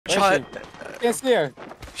flashing. Yes, here.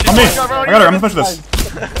 On me! I got her, I'm gonna push this.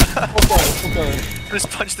 Okay. Just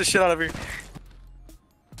punch the shit out of her.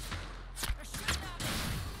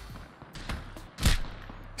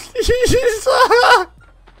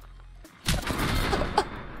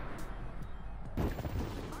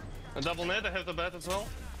 A double net, I have the bat as well.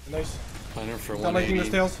 Nice. Under for I'm making the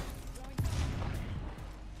 180. tails.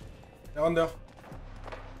 They're under.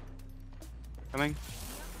 Coming.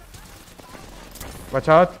 Watch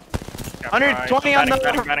out. 120 on the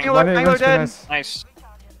Angler dead. Nice.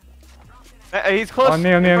 He's close. On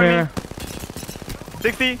me.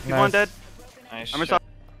 60. He's Nice. one dead. Nice. I'm sorry.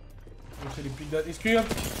 Actually, pick that. He's clear.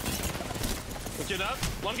 Get up.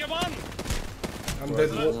 One get one. I'm dead,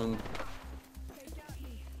 bro.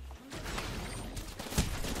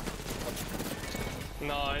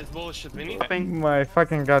 No, it's bullshit. We need. My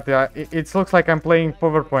fucking god, yeah. It looks like I'm playing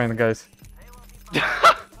PowerPoint, guys.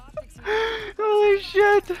 Holy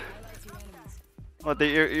shit. What,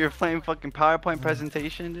 you're playing fucking PowerPoint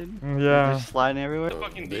presentation, dude? Yeah. Just sliding everywhere?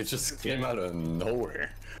 They just came out of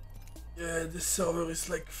nowhere. Yeah, this server is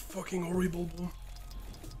like fucking horrible, bro.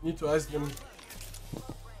 Need to ask them.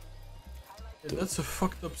 Yeah, that's a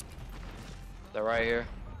fucked up. They're right here.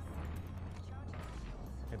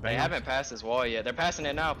 They haven't passed this wall yet. They're passing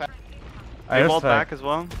it now. They vault back as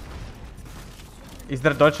well. Is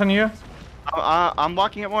there dodge on you? I'm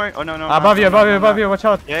walking it more. Oh no. Above you, watch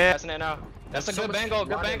out. Yeah. Passing it now. That's a good bangle,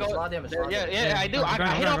 good bangle. Yeah, I do.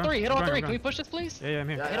 I hit all three, hit all three. Can we push this, please? Yeah, I'm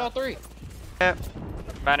here. Hit all three. Yeah.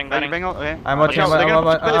 Batting. Bangle. Okay. I'm watching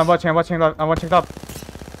top.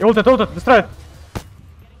 Ulted, destroy it.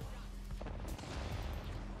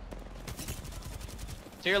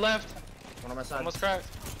 To your left. One on my side. Almost cracked.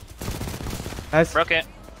 Nice. Broke it.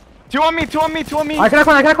 Two on me. I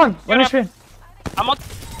crack one. One HP. I'm on.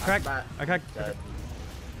 Crack. I cracked.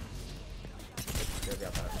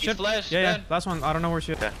 Should flash. Yeah. Last one. I don't know where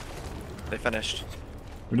she is. Yeah. They finished.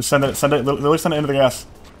 We just send it, literally send it into the gas.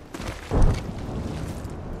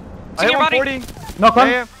 I hit 140. Knock one.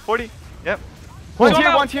 Yeah, 40. Yep.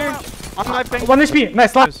 One here. On my ping. 1 HP.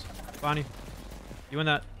 Nice. Last. Bonnie. You win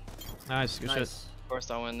that. Nice. Good shit. Of course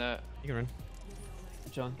I win that. You can run.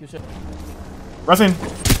 Good shot. Good shit. Pressing.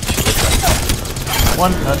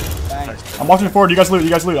 One. I'm walking forward. You guys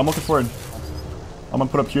loot. I'm looking forward. I'm gonna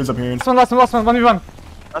put up cubes up here. Last one. 1v1.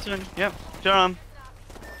 Last one. Yep. Shut on.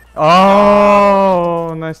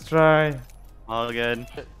 Oh, nice try. All good.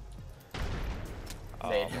 Oh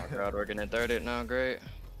my god, we're gonna third it now. Great.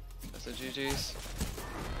 That's a GG's.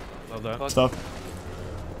 Love that. Stuff.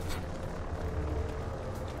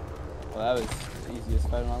 Well, that was the easiest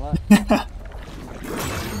fight of my life.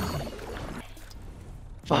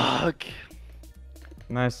 Fuck.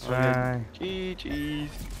 Nice try.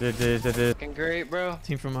 GG's. GG's. Fucking great, bro.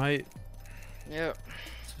 Team from height. Yep.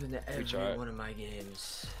 It's been every one of my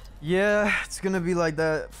games. Yeah, it's gonna be like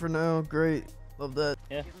that for now. Great. Love that.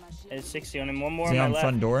 Yeah. It's 60 on him. One more Is he on on my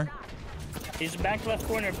front left. door? He's back left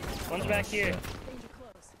corner. One's back here.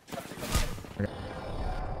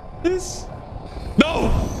 This? No!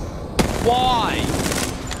 Why?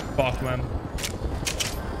 Fuck, man.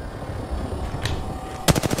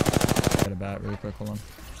 Get a bat really quick. Hold on.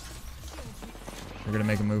 We're gonna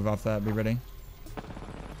make a move off that. Be ready.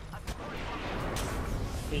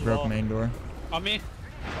 He's Broke wall. main door. On me.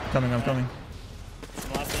 I'm coming.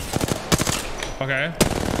 Okay.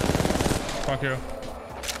 Fuck you.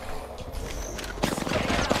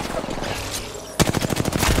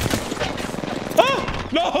 Oh!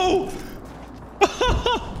 No!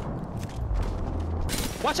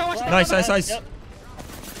 Watch out. Nice. Yep.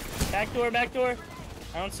 Back door.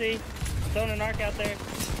 I don't see. Throwing an arc out there.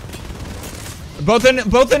 Both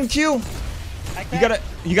in queue.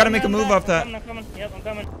 You gotta make a move off that. I'm coming. Yep, I'm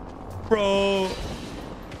coming. Bro.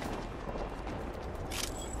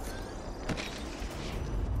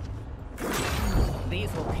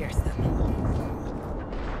 These will pierce them.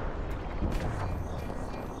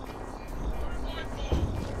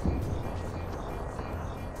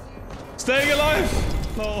 Staying alive.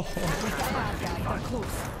 No.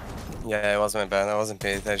 Yeah, it wasn't bad. I wasn't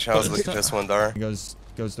paying attention. I was looking just one door. Goes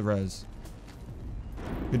the res.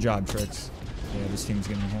 Good job, Tricks. Yeah, this team's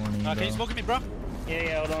getting horny. Can you smoke at me, bro?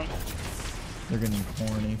 Yeah, hold on. They're getting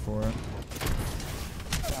horny for it.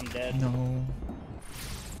 I'm dead. No.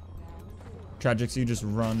 Tragics, you just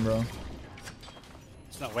run, bro.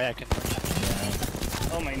 There's no way I can.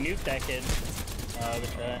 Oh, my nuke that kid.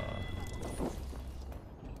 Good try.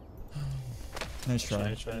 Nice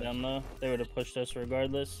try. Down low. They would have pushed us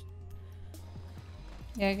regardless.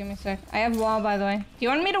 Yeah, give me a sec. I have wall, by the way. Do you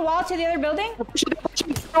want me to wall to the other building?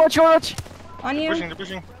 Watch. On you.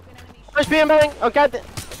 Pushing. Push me, I'm bang. Oh, god.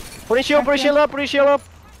 Put a shield up, put a shield up.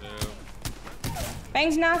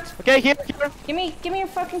 Bang's knocked. Okay, here. Give me your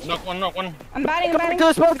fucking shit. Knock one. I'm batting. Go back to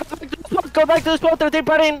the spot, they're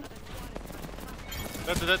batting.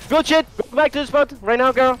 Good shit, go back to the spot, right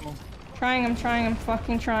now, girl. I'm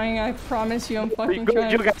fucking trying. I promise you, I'm fucking You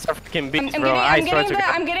trying. guys are fucking beasts, bro. I'm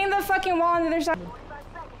getting the fucking wall on the other side.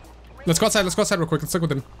 Let's go outside real quick. Let's stick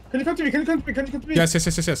with him. Can you come to me? Can you come to me? Yes.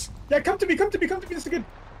 Yeah, come to me. This is good.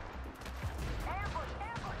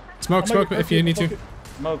 Smoke if you need to.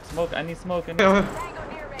 Smoke. I need smoke.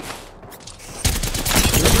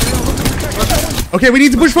 Okay, we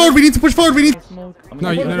need to push forward. No,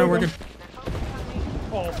 we're good.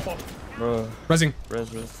 Oh, fuck. Bro. Rezzing.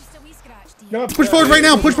 Res. No, Push forward right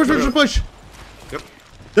now. Push. Yep.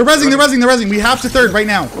 They're rezzing. We have to third right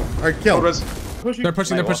now. Alright, kill. They're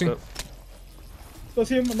pushing. Don't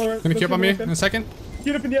see him. I'm alright. Gonna queue up on me in a second.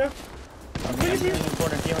 Get up in the air.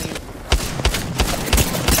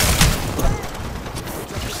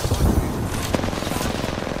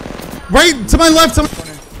 Right to my left.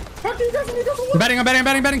 Fuck you guys. I'm betting. I'm gonna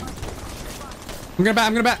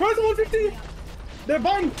bat. Where's the 150? They're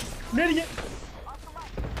buying. Ready it.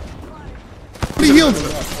 He healed.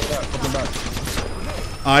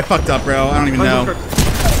 Oh, I fucked up, bro. I don't even know.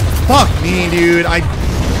 Fuck me, dude.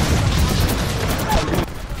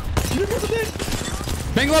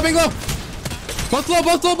 Bang low. Both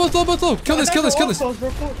low. Kill this.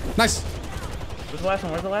 Nice. Where's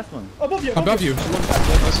the last one? Above you.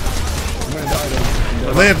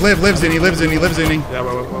 Live, Zinny. Yeah,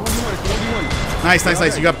 Nice.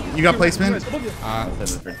 You got placement.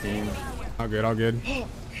 All good. Yeah,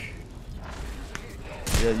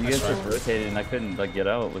 you guys just rotated and I couldn't like get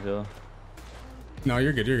out with you. No,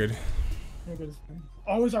 you're good.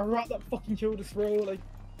 Always a rat that fucking killed us, bro. Like.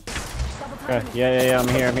 Okay. Yeah. I'm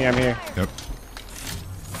here. Yep.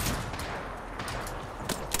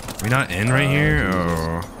 We not in right here?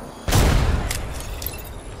 Oh.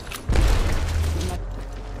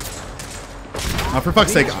 Oh, for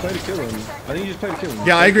fuck's sake. I think you just played to kill him.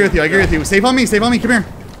 Yeah, I agree with you. Save on me. Come here.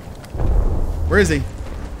 Where is he?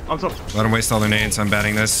 I'm top. Let them waste all their nades. I'm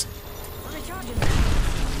batting this.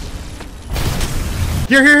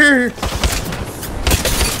 Here.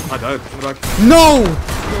 I died in the back. No!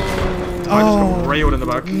 I just got railed in the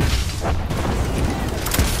back.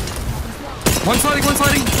 One sliding.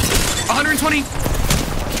 120.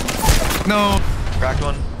 No. Cracked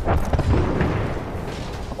one.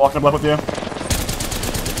 I'm walking up left with you.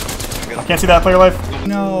 I can't see that player life.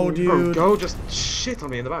 No, dude. Bro, go just shit on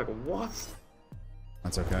me in the back. What?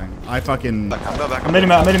 That's okay. I fucking... I'm mid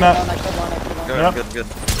him out. Good. Yep. Good.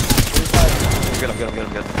 I'm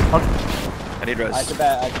good. I need res. I have to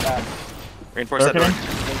bat. Reinforce that door.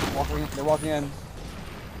 They're walking in.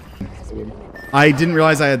 I didn't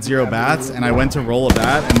realize I had 0 bats, and I went to roll a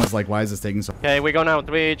bat and was like, why is this taking so... Okay, we go now.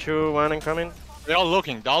 3, 2, 1, and coming. They're all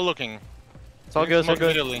looking. It's all good.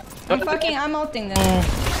 I'm ulting them.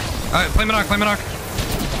 Alright, play me knock.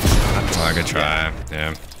 Oh, good try.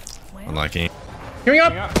 Yeah. Unlucky. Coming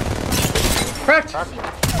up. Cracked.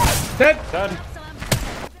 Dead.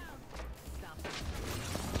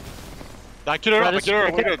 Back to the right.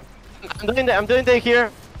 We're good. I'm doing that here.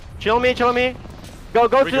 Chill me. Go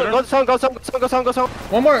song.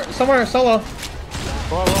 One more. Somewhere solo. I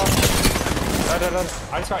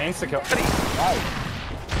just got insta kill.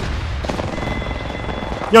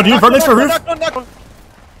 Yo, do you invert this for roof?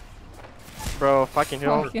 Bro, fucking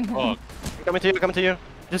hell. Coming to you.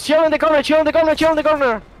 Just chill in the corner.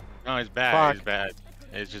 No, it's bad.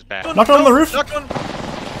 It's just bad. Knock on the roof. I'm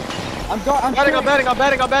batting.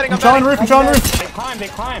 I'm trying roof. They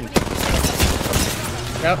climbed.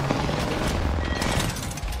 Yep.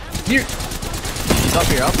 You. He's up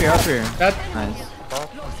here. That. Nice.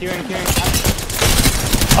 Queuing.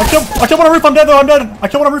 I killed one on roof. I'm dead. I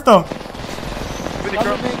killed one on roof though.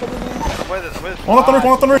 One up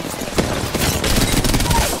the roof.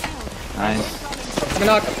 Nice. Coming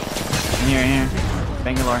knock. Here.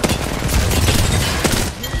 Bangalore.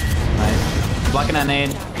 Nice. Blocking that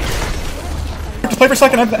nade. Play for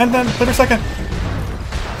second. And then play for second.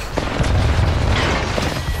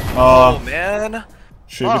 Oh man.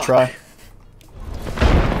 Shoot, good try.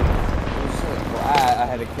 Well, I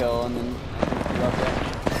had a kill and then you're up there.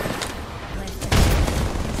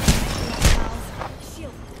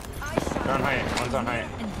 One's on height.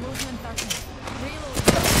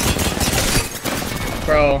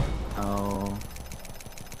 Bro. Oh.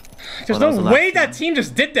 There's no way that team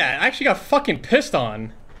just did that. I actually got fucking pissed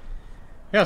on.